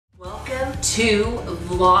to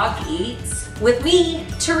Vlog Eats with me,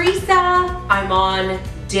 Teresa. I'm on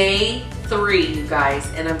day 3, you guys,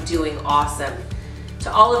 and I'm doing awesome.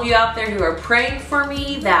 To all of you out there who are praying for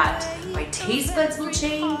me that my taste buds will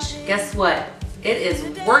change, guess what? It is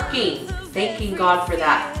working. Thanking God for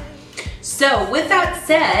that. So with that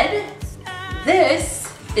said,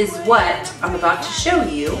 this is what I'm about to show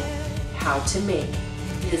you how to make.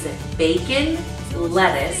 It is a bacon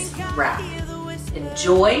lettuce wrap.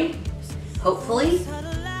 Enjoy. Hopefully,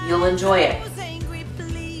 you'll enjoy it.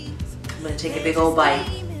 I'm gonna take a big old bite.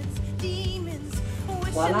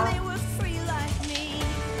 Voila.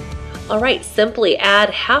 All right, simply add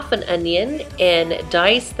half an onion and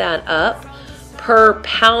dice that up per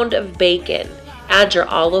pound of bacon. Add your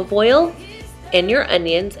olive oil and your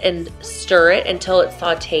onions and stir it until it's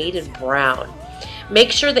sauteed and brown.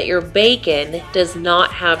 Make sure that your bacon does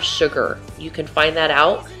not have sugar. You can find that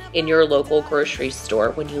out in your local grocery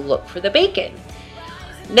store when you look for the bacon.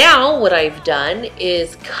 Now what I've done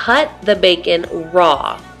is cut the bacon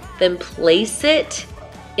raw, then place it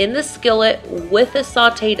in the skillet with the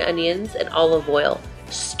sauteed onions and olive oil.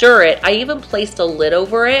 Stir it. I even placed a lid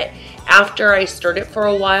over it after I stirred it for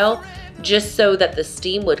a while, just so that the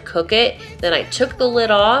steam would cook it. Then I took the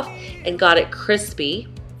lid off and got it crispy,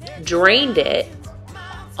 drained it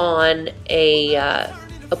on a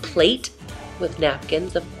plate with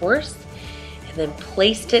napkins, of course, and then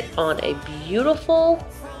placed it on a beautiful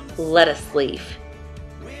lettuce leaf.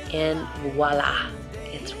 And voila,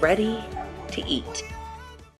 it's ready to eat.